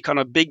 you see kind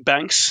of big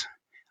bangs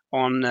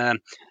on the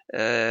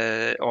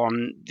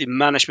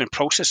management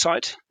process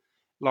side.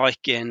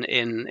 Like in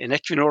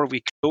Equinor,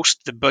 we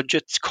closed the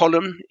budget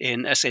column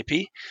in SAP,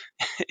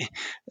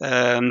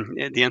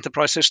 the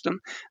enterprise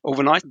system,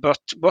 overnight. But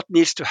what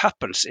needs to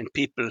happen in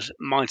people's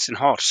minds and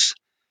hearts,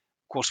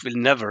 of course, will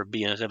never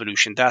be a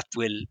revolution.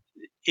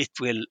 It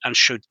will and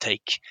should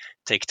take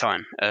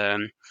time.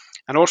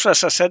 And also,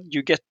 as I said,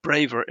 you get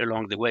braver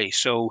along the way.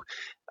 So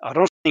I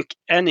don't think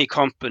any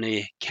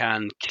company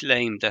can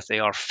claim that they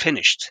are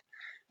finished.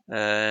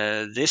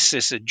 This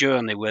is a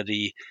journey where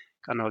the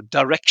kind of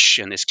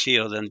direction is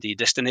clearer than the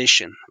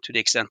destination, to the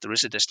extent there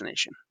is a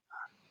destination.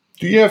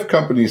 Do you have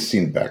companies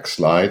seen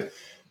backslide?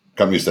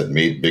 Companies that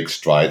made big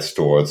strides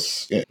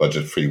towards a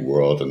budget-free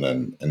world and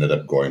then ended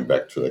up going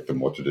back to like the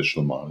more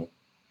traditional model?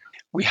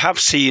 We have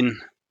seen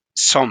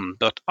some,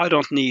 but I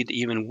don't need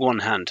even one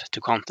hand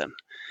to count them.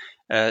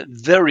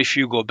 Very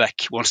few go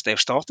back once they've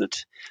started.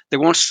 The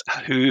ones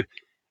who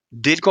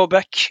did go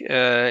back,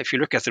 if you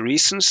look at the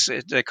reasons,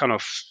 they're kind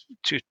of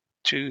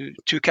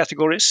two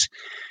categories.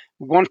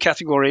 One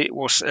category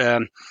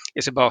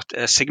is about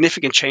a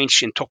significant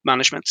change in top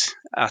management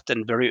at a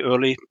very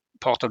early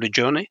part of the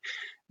journey,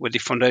 where the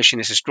foundation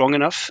is strong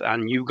enough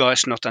and you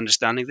guys not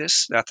understanding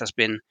this. That has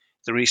been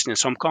the reason in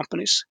some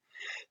companies.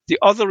 The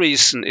other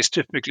reason is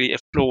typically a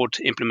flawed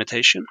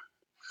implementation,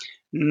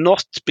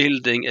 not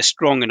building a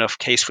strong enough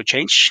case for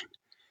change,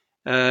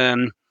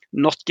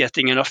 not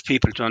getting enough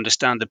people to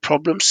understand the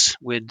problems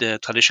with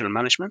traditional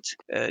management.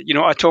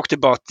 I talked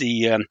about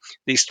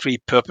these three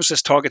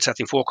purposes: target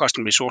setting,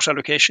 forecasting, resource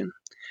allocation.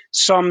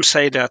 Some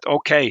say that,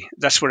 okay,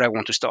 that's where I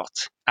want to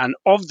start. And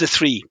of the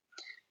three,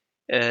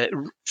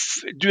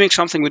 doing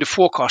something with the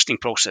forecasting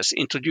process,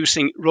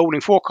 introducing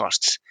rolling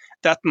forecasts,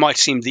 that might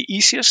seem the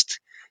easiest.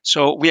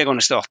 So we are going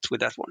to start with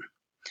that one.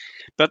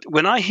 But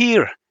when I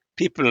hear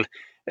people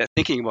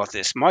thinking about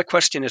this, my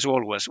question is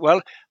always,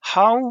 well,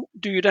 how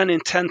do you then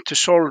intend to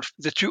solve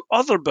the two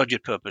other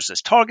budget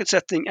purposes, target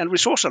setting and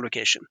resource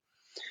allocation?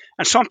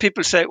 And some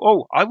people say,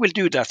 oh, I will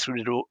do that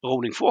through the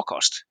rolling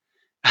forecast.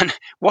 And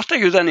what are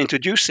you then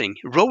introducing?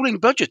 Rolling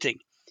budgeting,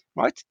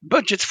 right?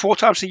 Budgets 4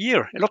 times a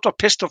year, a lot of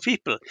pissed off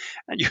people,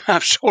 and you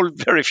have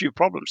solved very few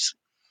problems.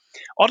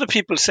 Other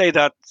people say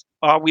that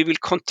we will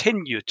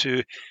continue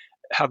to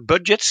have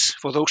budgets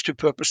for those two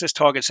purposes,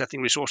 target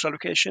setting, resource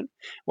allocation.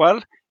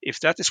 Well, if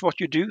that is what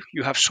you do,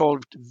 you have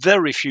solved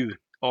very few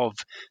of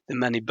the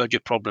many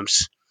budget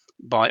problems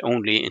by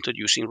only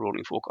introducing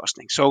rolling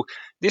forecasting. So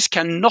this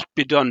cannot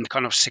be done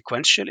kind of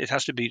sequential. It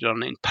has to be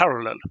done in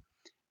parallel.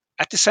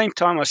 At the same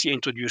time as you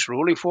introduce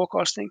rolling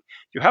forecasting,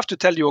 you have to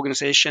tell the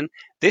organization,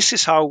 this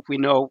is how we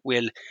know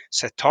we'll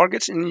set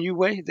targets in a new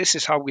way. This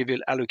is how we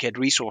will allocate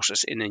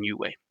resources in a new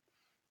way.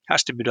 It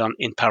has to be done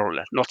in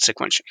parallel, not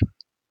sequentially.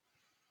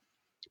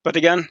 But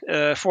again,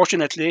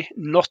 fortunately,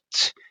 not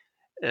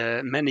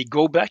many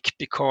go back,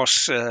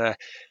 because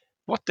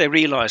what they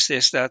realize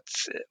is that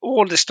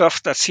all the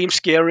stuff that seems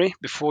scary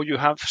before you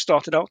have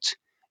started out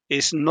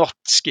is not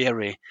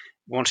scary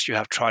once you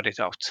have tried it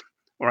out,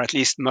 or at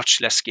least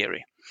much less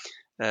scary.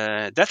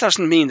 That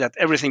doesn't mean that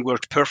everything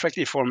worked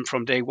perfectly from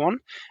day one.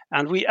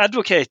 And we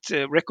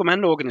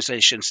recommend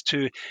organizations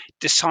to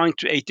design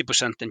to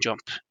 80% and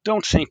jump.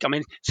 Don't think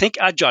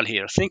agile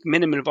here. Think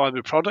minimum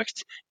viable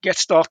product, get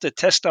started,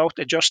 test out,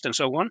 adjust, and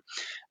so on.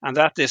 And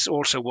that is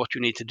also what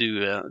you need to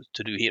do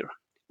here.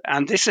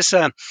 And this is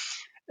an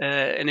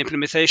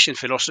implementation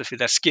philosophy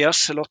that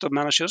scares a lot of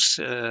managers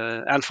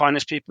and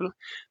finance people.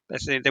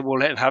 But they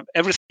will have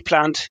everything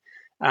planned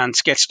and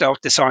sketched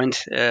out, designed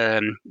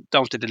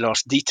down to the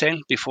last detail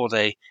before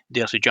they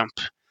dare to jump.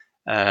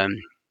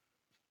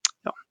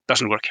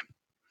 Doesn't work.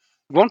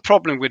 One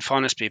problem with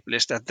finance people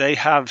is that they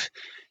have,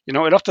 a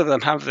lot of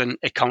them have an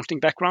accounting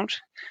background.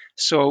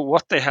 So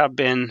what they have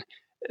been,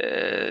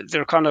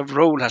 their kind of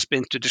role has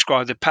been to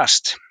describe the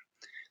past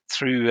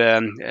through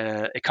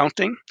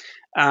accounting,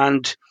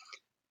 and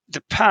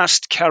the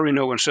past carry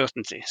no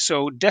uncertainty.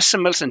 So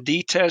decimals and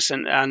details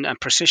and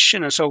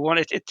precision and so on,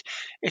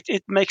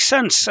 it makes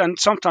sense, and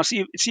sometimes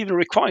it's even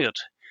required.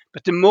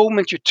 But the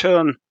moment you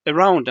turn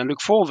around and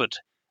look forward,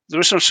 there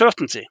is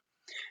uncertainty.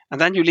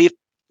 And then you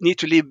need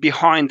to leave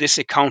behind this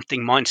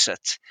accounting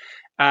mindset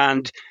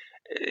and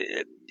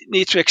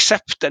need to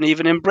accept and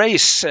even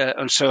embrace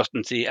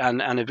uncertainty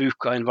and a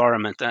VUCA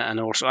environment,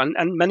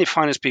 and many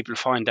finance people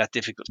find that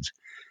difficult.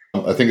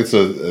 I think it's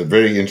a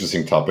very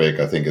interesting topic.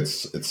 I think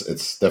it's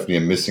definitely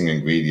a missing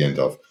ingredient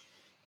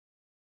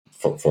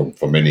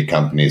for many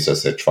companies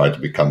as they try to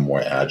become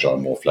more agile,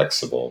 more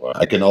flexible.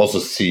 I can also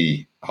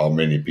see how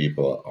many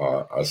people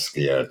are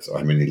scared, or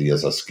how many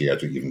leaders are scared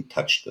to even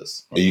touch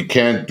this. You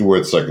can't do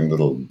it like in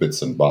little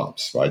bits and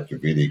bobs, right? You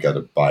really got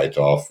to bite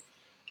off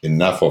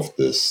enough of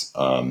this,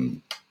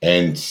 and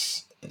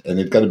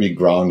it got to be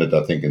grounded,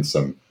 I think, in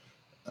some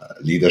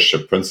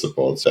leadership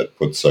principles that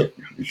puts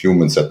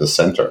humans at the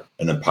center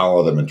and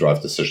empower them and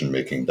drive decision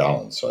making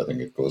down. So I think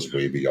it goes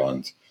way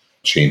beyond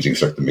changing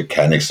the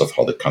mechanics of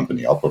how the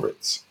company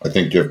operates. I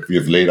think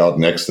you've laid out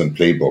an excellent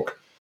playbook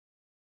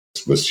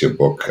with your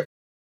book,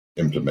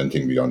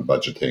 Implementing Beyond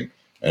Budgeting.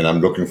 And I'm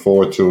looking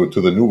forward to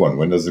the new one.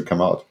 When does it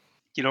come out?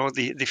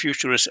 The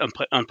future is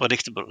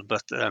unpredictable,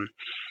 but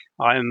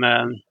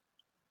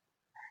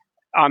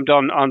I'm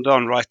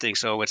done writing,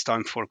 so it's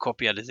time for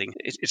copy editing.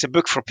 It's a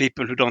book for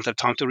people who don't have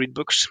time to read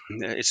books.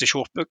 It's a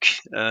short book,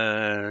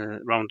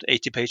 around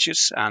 80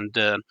 pages, and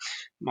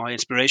my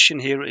inspiration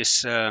here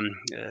is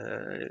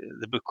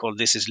the book called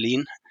This is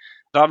Lean.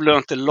 I've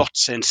learned a lot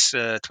since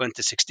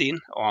 2016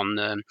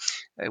 on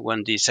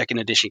when the second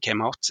edition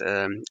came out,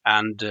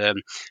 and I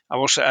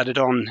also added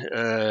on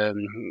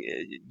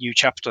new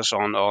chapters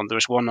on.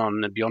 There's one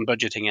on Beyond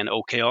Budgeting and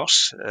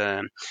OKRs.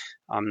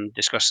 I'm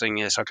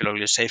discussing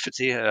psychological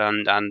safety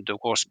and of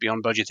course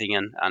Beyond Budgeting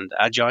and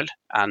Agile.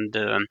 And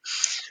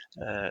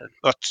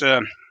but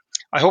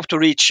I hope to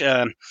reach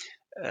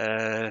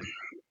again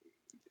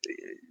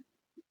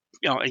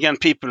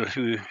people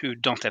who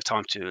don't have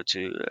time to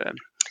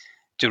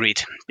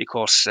read,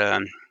 because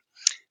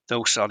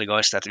those are the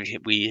guys that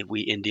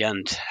we in the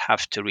end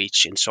have to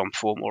reach in some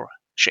form or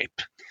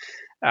shape.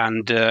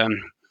 And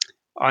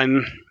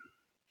I'm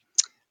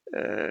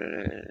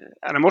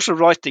also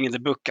writing in the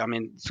book,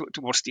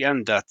 towards the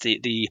end, that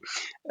the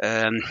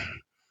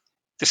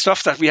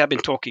stuff that we have been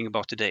talking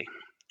about today,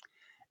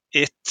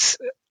 it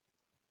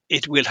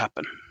will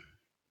happen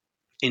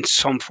in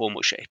some form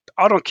or shape.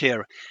 I don't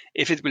care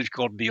if it will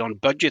go beyond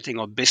budgeting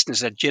or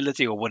business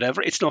agility or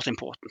whatever. It's not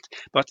important,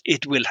 but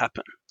it will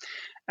happen.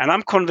 And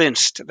I'm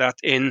convinced that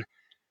in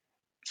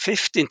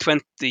 15,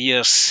 20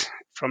 years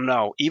from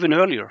now, even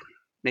earlier,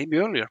 maybe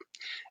earlier,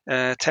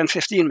 10,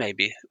 15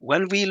 maybe,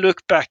 when we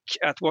look back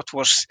at what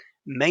was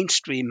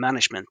mainstream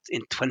management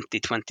in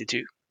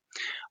 2022,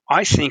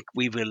 I think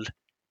we will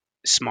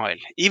smile,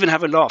 even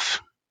have a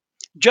laugh,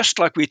 just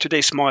like we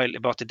today smile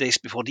about the days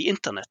before the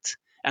internet.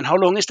 And how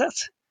long is that?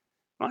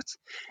 Right?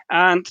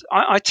 And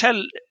I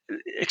tell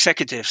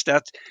executives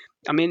that,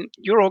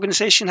 your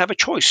organization have a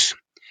choice.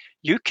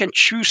 You can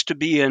choose to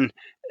be an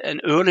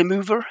early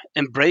mover,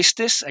 embrace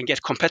this and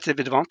get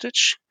competitive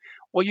advantage,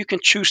 or you can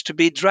choose to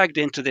be dragged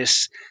into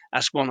this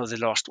as one of the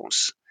last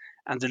ones.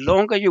 And the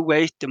longer you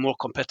wait, the more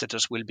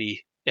competitors will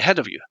be ahead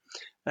of you.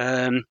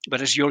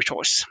 But it's your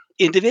choice.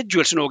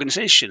 Individuals and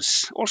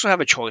organizations also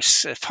have a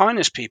choice.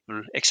 Finance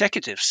people,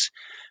 executives.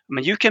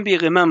 You can be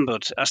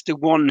remembered as the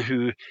one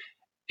who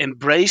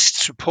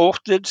embraced,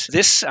 supported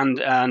this and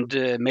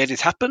made it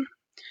happen.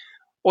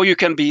 Or you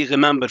can be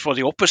remembered for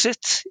the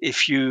opposite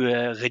if you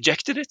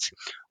rejected it.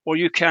 Or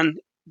you can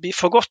be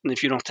forgotten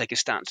if you don't take a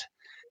stand.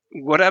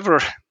 Whatever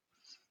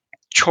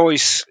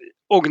choice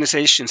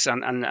organizations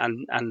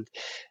and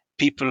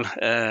people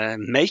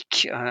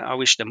make, I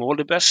wish them all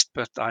the best,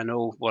 but I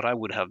know what I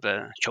would have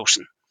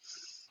chosen.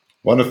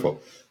 Wonderful.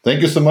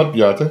 Thank you so much,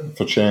 Bjarte,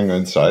 for sharing your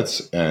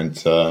insights and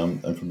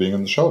for being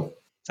on the show.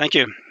 Thank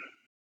you.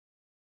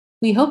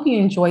 We hope you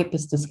enjoyed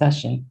this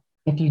discussion.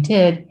 If you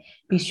did,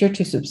 be sure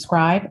to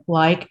subscribe,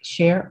 like,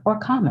 share, or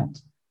comment.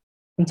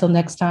 Until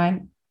next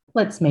time,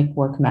 let's make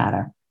work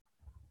matter.